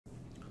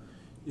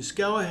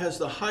Yaskawa has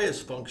the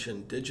highest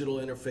function digital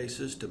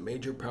interfaces to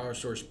major power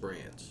source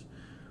brands.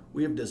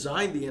 We have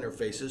designed the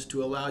interfaces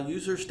to allow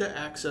users to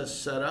access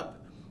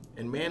setup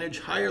and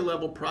manage higher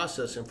level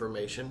process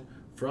information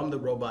from the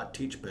robot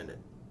teach pendant.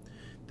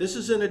 This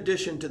is in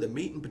addition to the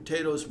meat and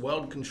potatoes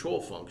weld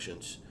control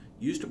functions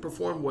used to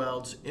perform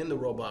welds in the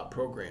robot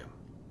program.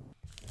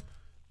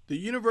 The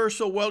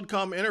Universal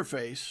Weldcom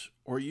Interface,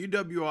 or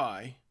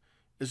UWI,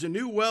 is a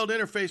new weld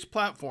interface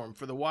platform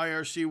for the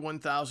YRC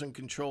 1000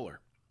 controller.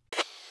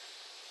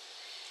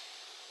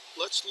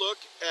 Let's look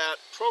at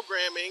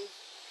programming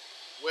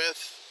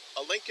with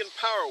a Lincoln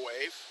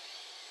PowerWave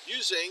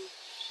using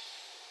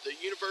the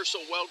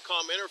Universal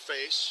Weldcom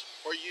Interface,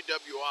 or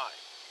UWI.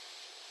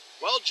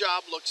 Weld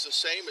job looks the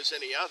same as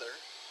any other.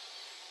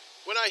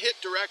 When I hit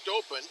direct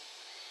open,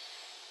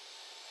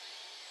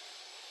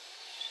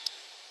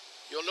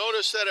 you'll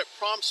notice that it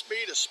prompts me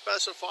to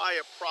specify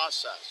a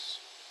process.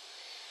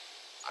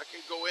 I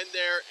can go in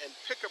there and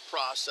pick a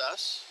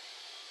process.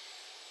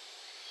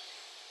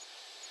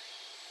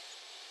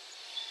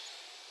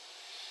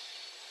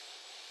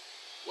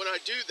 When I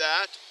do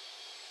that,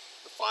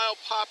 the file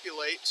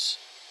populates,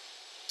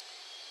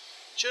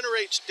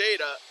 generates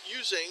data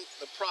using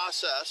the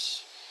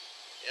process.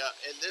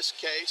 In this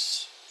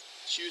case,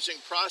 it's using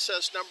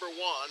process number 1,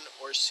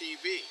 or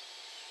CV. You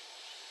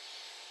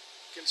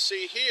can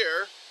see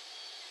here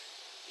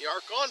the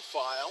ARC-on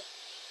file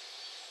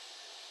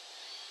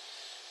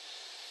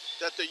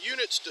that the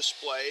units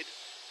displayed,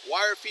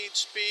 wire feed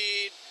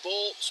speed,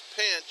 volts,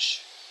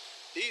 pinch.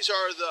 These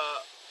are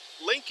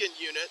the Lincoln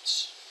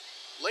units,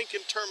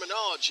 Lincoln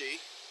terminology.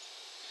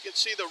 You can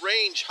see the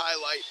range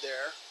highlight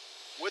there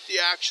with the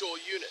actual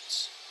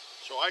units.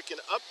 So I can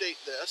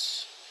update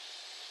this.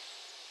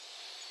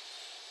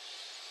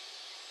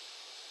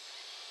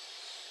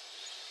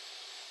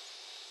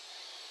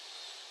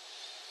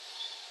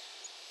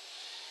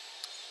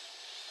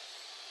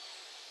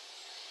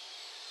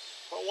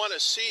 If I want to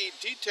see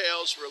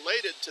details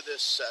related to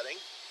this setting,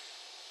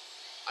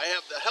 I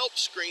have the help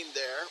screen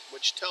there,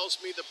 which tells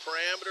me the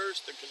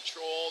parameters, the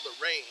control, the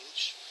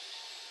range,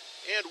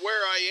 and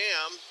where I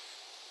am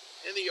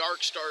in the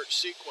arc start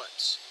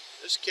sequence.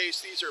 In this case,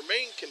 these are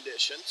main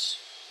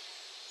conditions.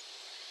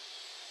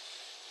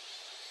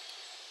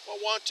 If I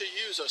want to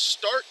use a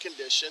start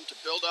condition to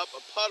build up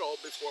a puddle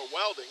before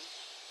welding,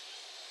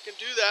 I can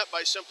do that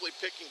by simply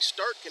picking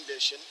start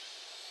condition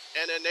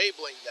and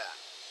enabling that.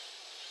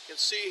 You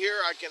can see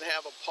here I can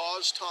have a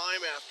pause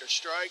time after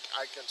strike.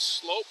 I can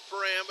slope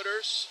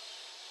parameters.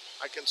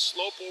 I can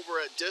slope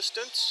over a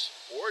distance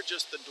or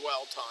just the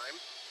dwell time.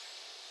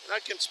 And I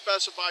can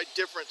specify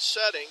different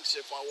settings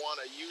if I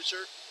want a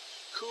user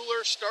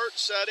cooler start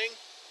setting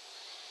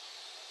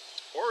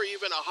or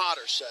even a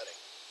hotter setting.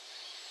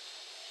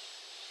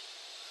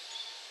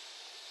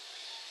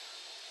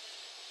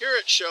 Here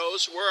it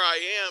shows where I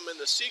am in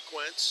the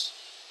sequence,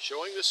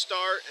 showing the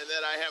start, and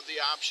then I have the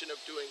option of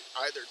doing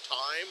either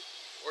time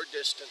or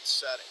distance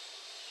setting.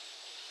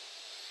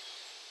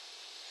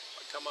 If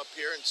I come up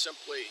here and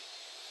simply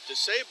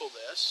disable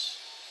this,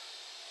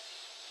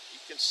 you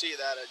can see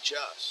that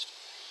adjust.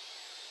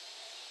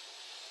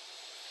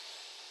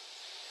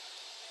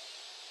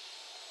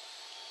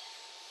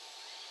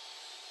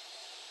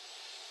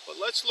 But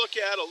let's look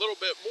at a little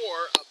bit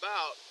more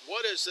about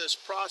what is this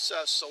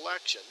process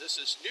selection. This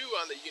is new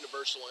on the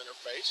Universal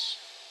Interface.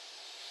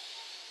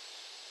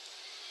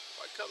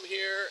 If I come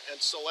here and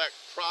select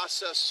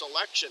Process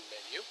Selection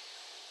menu,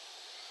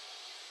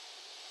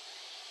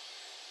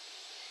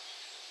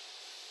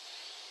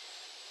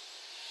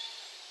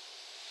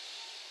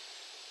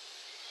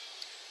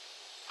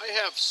 I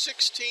have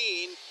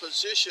 16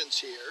 positions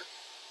here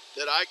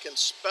that I can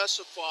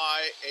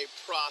specify a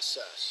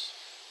process.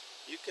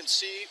 You can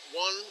see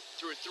 1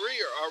 through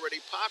 3 are already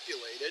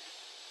populated,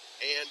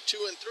 and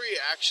 2 and 3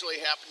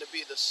 actually happen to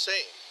be the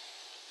same.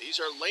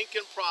 These are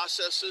Lincoln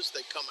processes.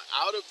 They come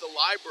out of the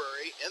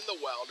library in the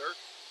welder,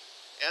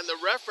 and the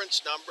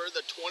reference number,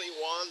 the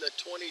 21, the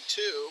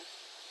 22,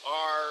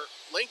 are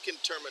Lincoln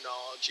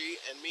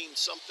terminology and mean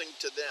something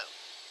to them.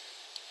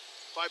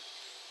 If I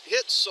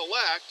hit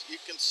select, you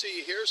can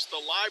see here's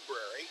the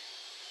library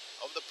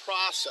of the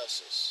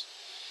processes.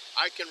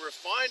 I can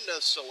refine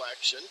the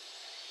selection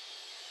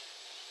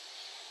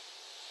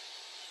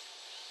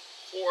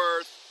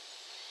for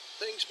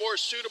things more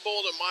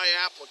suitable to my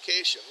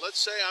application. Let's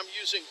say I'm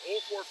using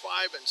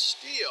 045 and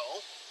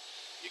steel.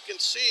 You can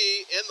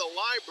see in the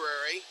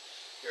library,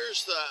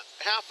 here's the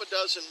half a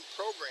dozen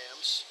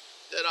programs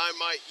that I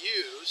might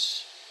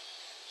use.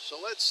 So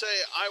let's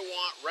say I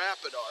want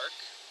rapid arc.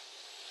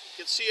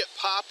 You can see it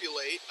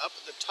populate up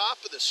at the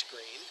top of the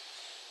screen.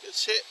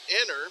 Let's hit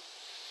enter,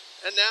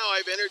 and now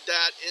I've entered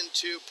that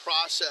into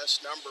process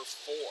number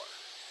 4.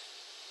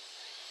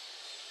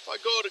 If I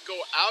go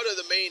out of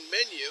the main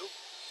menu,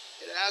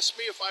 it asks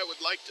me if I would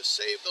like to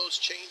save those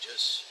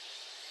changes.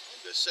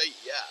 I'm going to say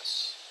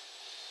yes.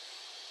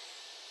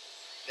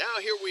 Now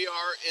here we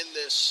are in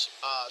this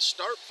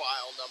start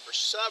file number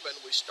 7.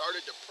 We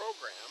started to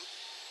program,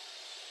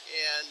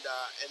 and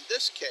in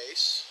this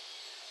case,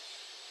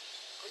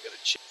 I'm going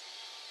to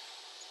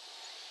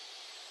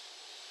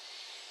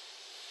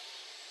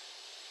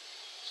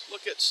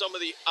look at some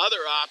of the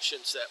other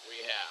options that we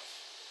have.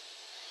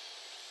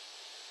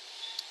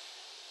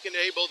 You can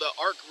enable the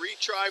arc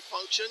retry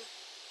function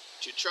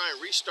to try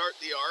and restart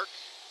the arc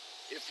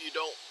if you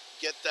don't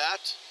get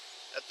that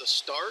at the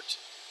start.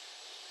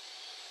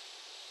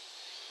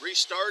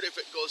 Restart if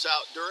it goes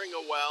out during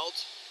a weld.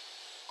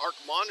 Arc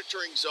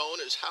monitoring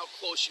zone is how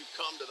close you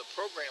come to the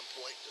program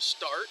point to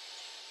start.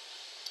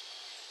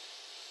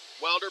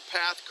 Welder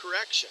path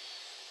correction.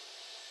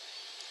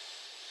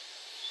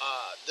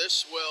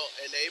 This will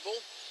enable,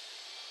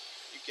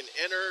 you can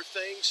enter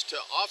things to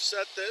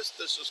offset this.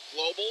 This is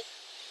global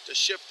to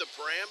shift the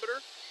parameter.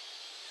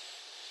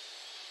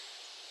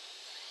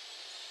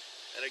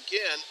 And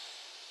again,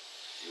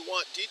 you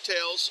want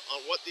details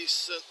on what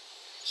these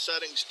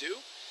settings do.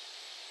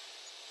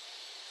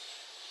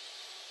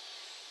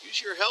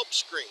 Use your help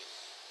screen.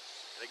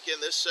 And again,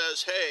 this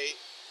says, hey,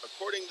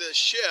 according to the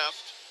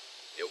shift,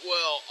 it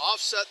will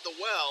offset the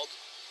weld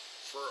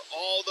for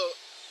all the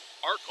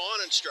arc on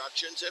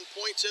instructions and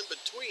points in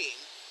between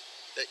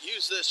that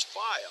use this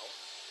file.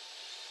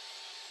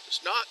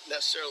 Does not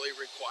necessarily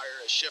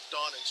require a shift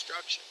on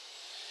instruction.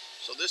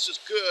 So this is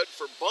good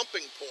for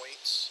bumping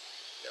points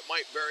that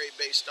might vary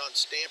based on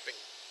stamping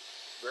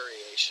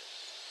variation.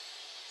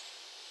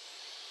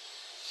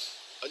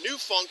 A new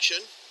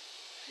function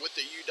with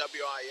the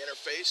UWI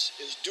interface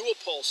is dual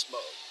pulse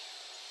mode.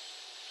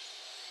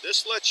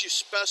 This lets you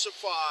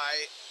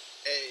specify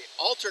an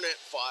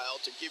alternate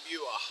file to give you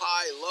a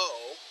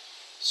high-low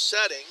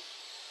setting,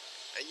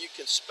 and you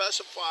can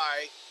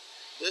specify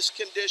this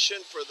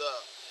condition for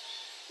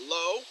the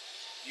low.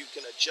 You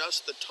can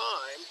adjust the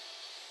time,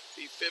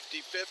 be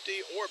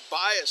 50-50, or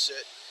bias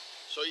it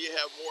so you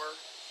have more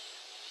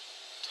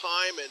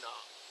time in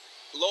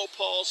low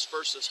pulse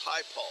versus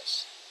high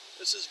pulse.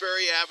 This is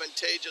very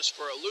advantageous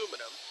for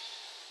aluminum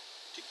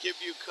to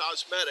give you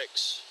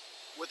cosmetics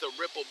with a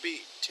ripple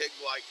bead,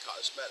 TIG-like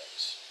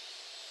cosmetics.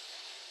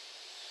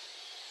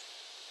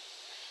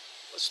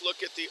 Let's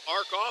look at the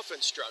arc off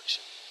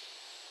instruction.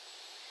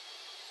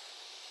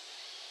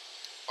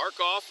 Arc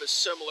off is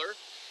similar.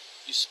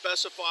 You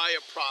specify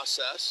a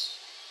process,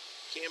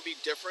 can be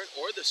different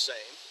or the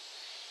same.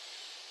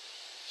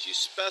 As you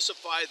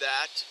specify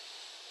that,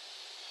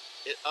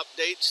 it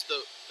updates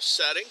the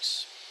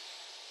settings.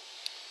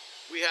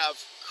 We have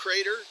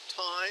crater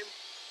time,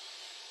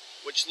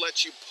 which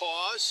lets you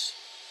pause,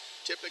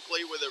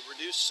 typically with a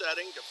reduced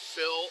setting to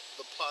fill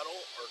the puddle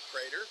or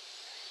crater.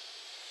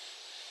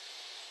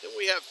 Then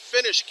we have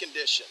finish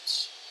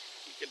conditions.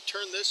 You can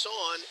turn this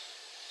on.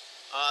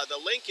 The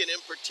Lincoln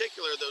in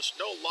particular, there's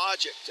no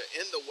logic to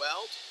end the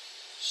weld.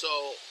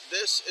 So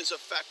this is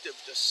effective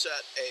to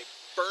set a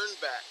burn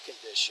back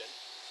condition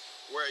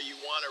where you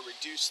want to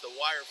reduce the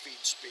wire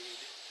feed speed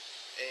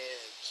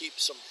and keep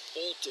some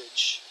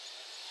voltage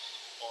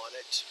on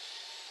it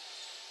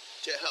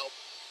to help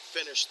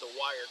finish the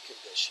wire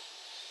condition.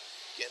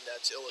 Again,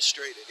 that's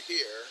illustrated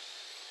here.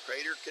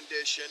 Crater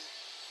condition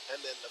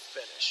and then the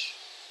finish.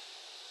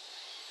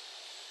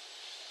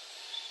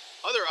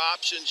 Other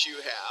options you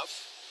have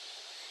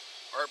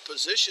are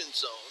position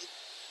zone,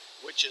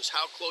 which is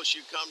how close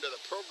you come to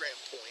the program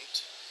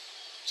point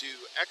to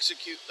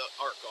execute the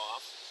arc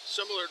off,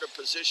 similar to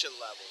position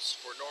levels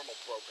for normal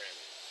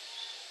programming.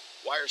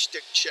 Wire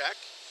stick check,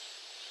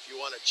 if you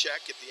want to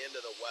check at the end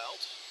of the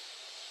weld.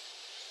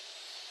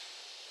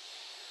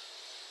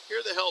 Here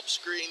the help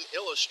screen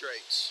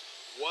illustrates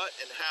what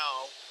and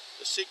how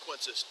the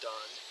sequence is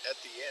done at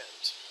the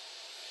end.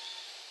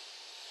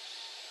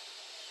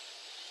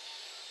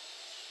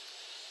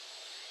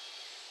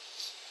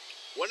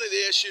 One of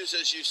the issues,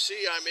 as you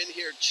see, I'm in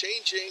here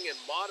changing and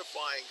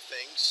modifying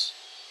things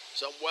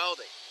as I'm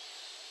welding.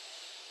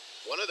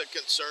 One of the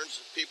concerns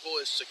of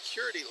people is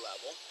security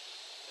level,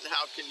 and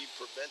how can you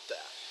prevent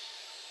that?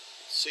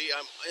 See,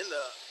 I'm in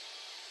the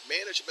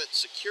management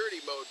security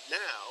mode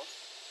now.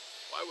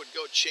 I would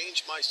go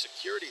change my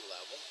security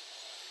level,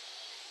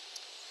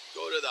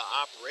 go to the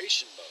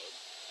operation mode,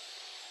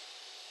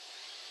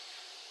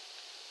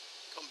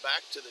 come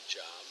back to the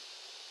job.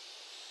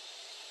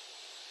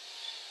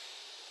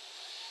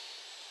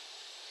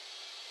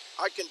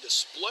 I can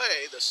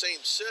display the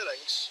same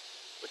settings,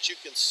 but you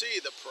can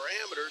see the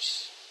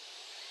parameters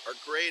are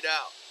grayed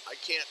out. I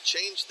can't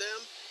change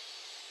them,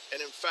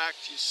 and in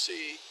fact you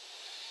see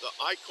the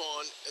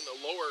icon in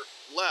the lower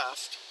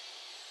left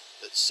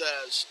that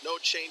says no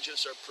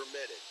changes are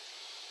permitted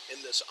in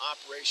this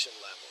operation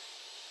level.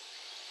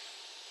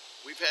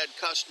 We've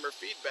had customer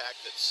feedback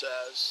that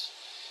says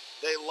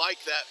they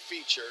like that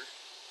feature,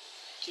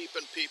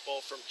 keeping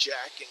people from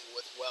jacking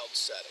with weld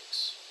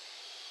settings.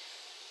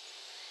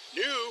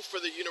 New for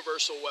the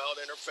Universal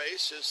Weld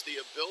Interface is the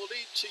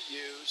ability to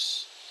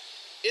use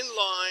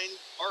inline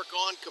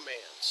arc-on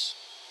commands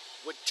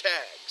with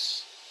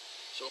tags.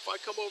 So if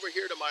I come over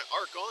here to my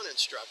arc-on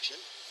instruction,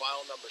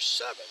 file number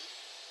 7,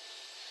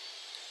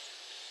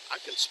 I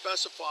can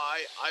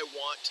specify I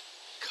want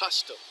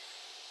custom.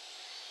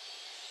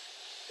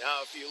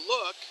 Now if you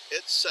look,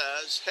 it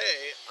says,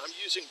 hey, I'm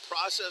using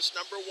process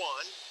number 1,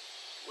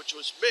 which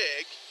was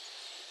MIG.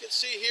 You can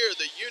see here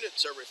the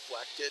units are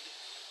reflected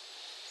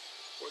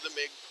for the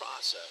MIG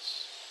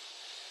process.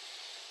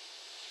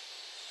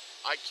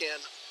 I can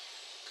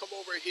come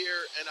over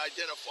here and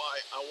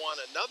identify I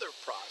want another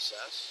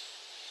process.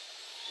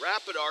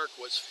 Rapid arc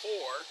was 4,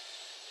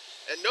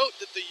 and note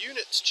that the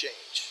units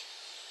change.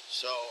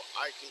 So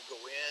I can go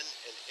in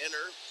and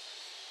enter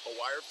a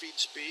wire feed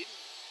speed.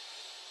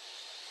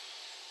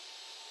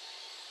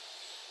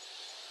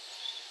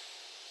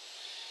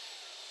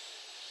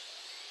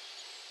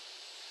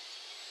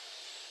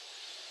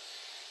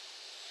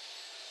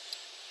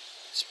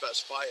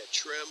 Specify a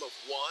trim of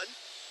 1.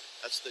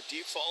 That's the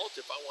default.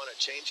 If I want to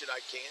change it, I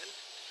can.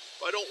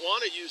 If I don't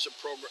want to use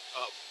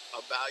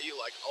a value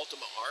like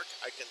Ultima Arc,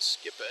 I can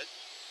skip it.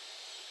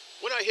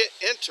 When I hit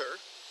enter,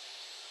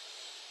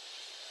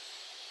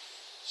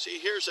 see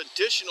here's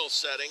additional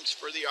settings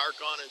for the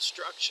arc-on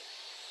instruction.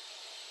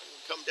 I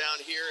can come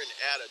down here and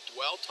add a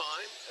dwell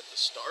time at the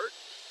start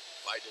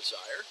if I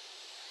desire.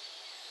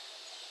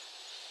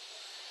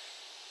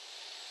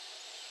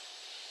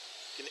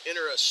 You can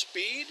enter a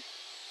speed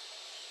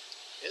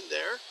in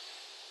there.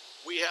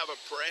 We have a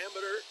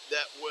parameter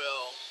that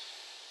will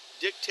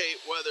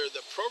dictate whether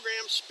the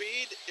program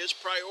speed is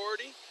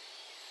priority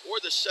or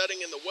the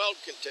setting in the weld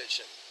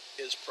condition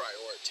is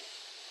priority.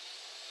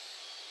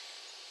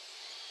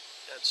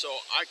 And so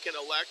I can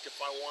elect if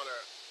I want to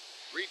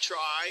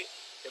retry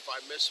if I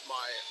miss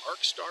my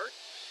arc start.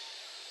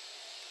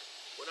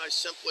 When I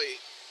simply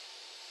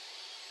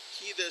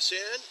key this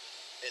in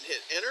and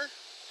hit enter,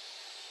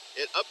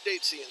 it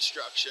updates the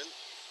instruction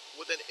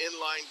with an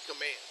inline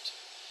command.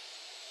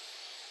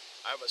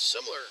 I have a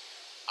similar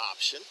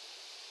option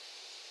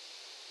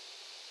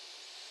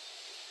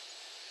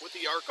with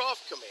the arc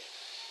off command.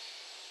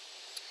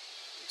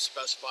 You can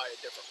specify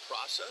a different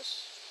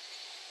process.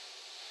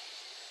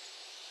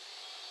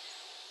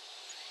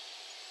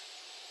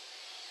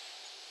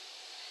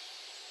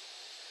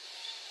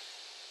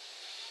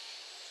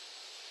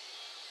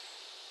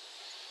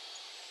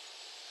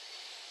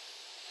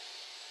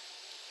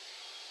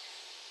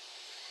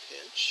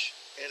 Pinch,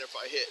 and if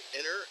I hit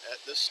enter at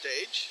this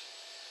stage,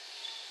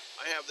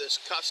 I have this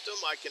custom.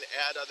 I can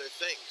add other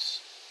things.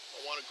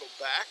 I want to go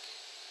back.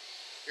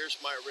 Here's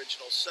my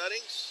original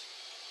settings.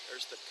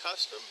 There's the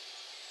custom.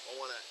 I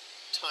want a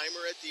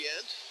timer at the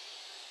end.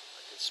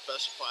 I can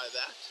specify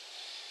that.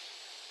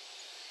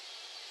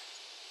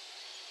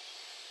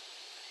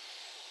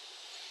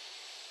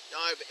 Now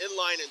I have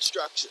inline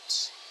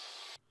instructions.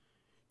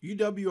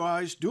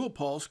 UWI's dual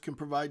pulse can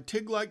provide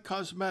TIG-like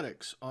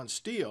cosmetics on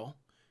steel,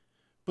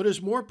 but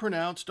is more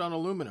pronounced on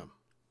aluminum.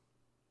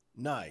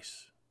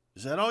 Nice.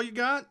 Is that all you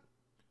got?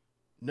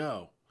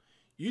 No.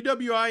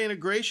 UWI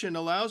integration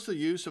allows the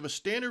use of a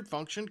standard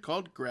function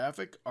called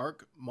Graphic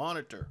Arc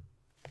Monitor.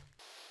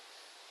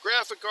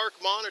 Graphic Arc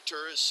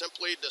Monitor is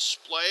simply a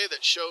display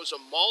that shows a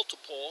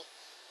multiple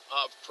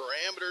of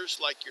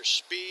parameters like your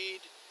speed,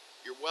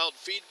 your weld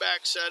feedback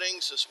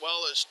settings, as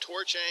well as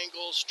torch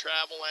angles,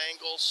 travel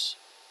angles,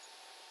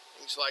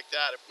 things like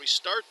that. If we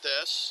start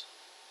this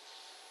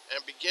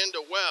and begin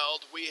to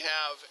weld, we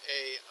have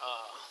a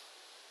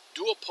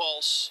dual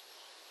pulse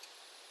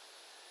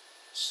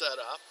set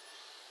up.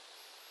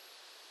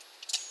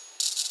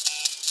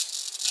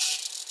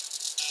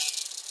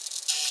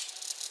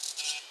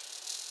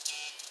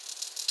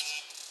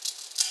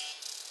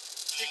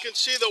 You can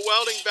see the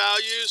welding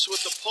values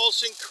with the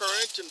pulsing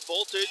current and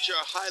voltage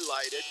are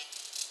highlighted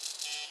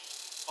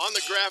on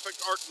the Graphic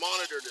Arc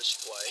Monitor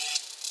display.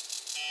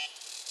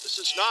 This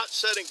is not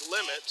setting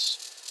limits,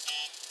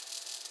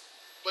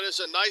 but is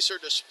a nicer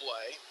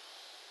display.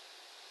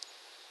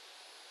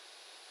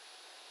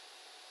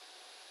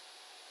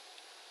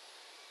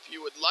 If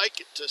you would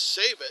like it to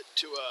save it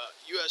to a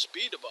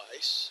USB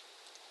device,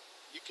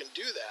 you can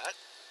do that.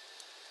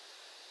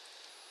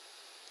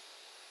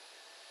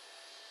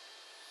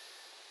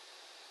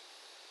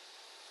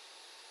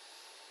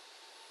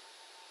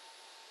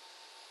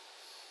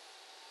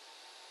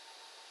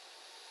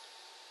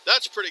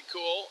 That's pretty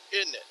cool,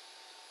 isn't it?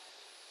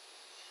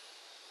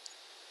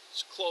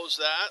 Let's close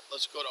that.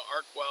 Let's go to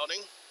arc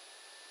welding.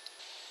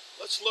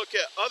 Let's look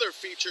at other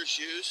features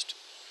used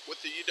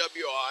with the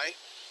UWI.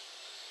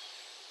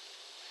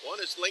 One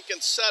is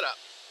Lincoln setup.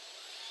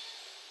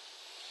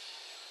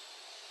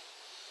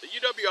 The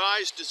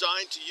UWI is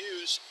designed to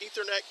use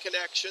Ethernet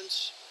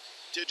connections,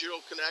 digital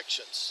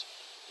connections.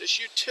 This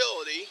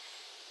utility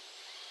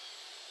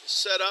is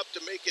set up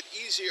to make it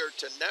easier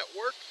to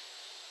network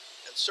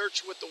and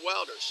search with the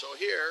welders. So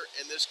here,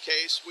 in this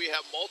case, we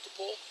have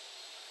multiple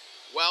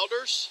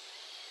welders.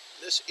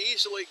 This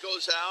easily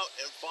goes out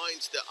and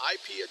finds the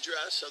IP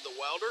address of the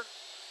welder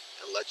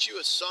and lets you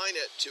assign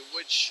it to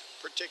which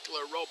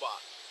particular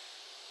robot.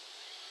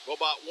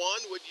 Robot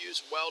 1 would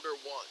use welder 1.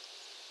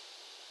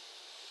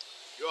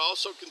 You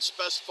also can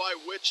specify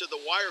which of the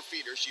wire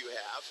feeders you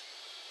have,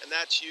 and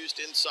that's used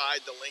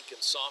inside the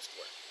Lincoln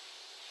software.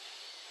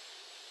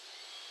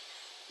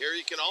 Here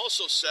you can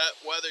also set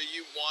whether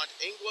you want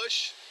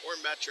English or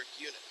metric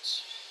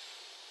units.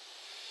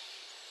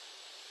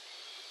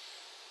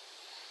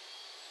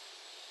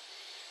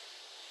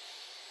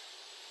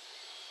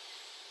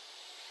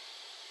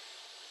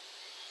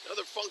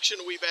 Another function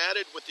we've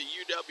added with the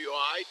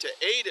UWI to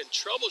aid in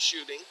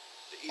troubleshooting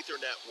the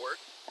Ethernet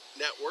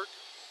network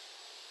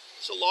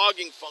is a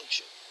logging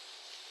function.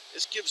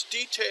 This gives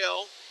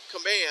detail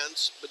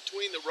commands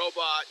between the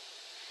robot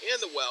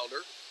and the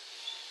welder,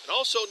 and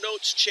also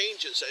notes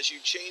changes as you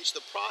change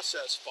the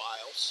process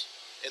files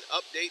and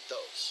update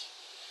those.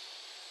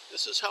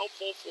 This is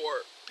helpful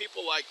for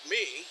people like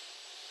me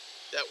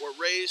that were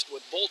raised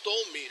with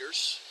volt-ohm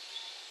meters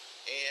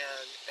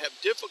and have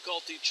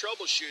difficulty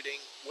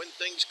troubleshooting when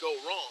things go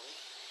wrong.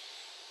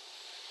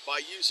 By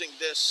using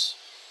this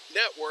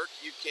network,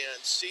 you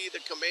can see the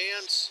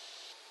commands,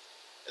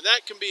 and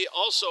that can be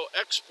also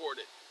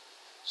exported,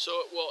 so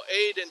it will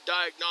aid in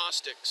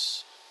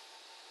diagnostics.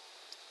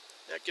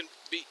 That can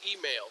be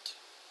emailed.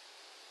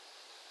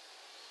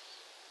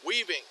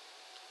 Weaving,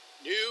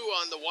 new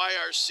on the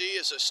YRC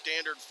as a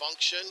standard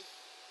function,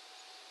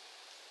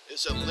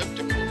 is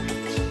elliptical.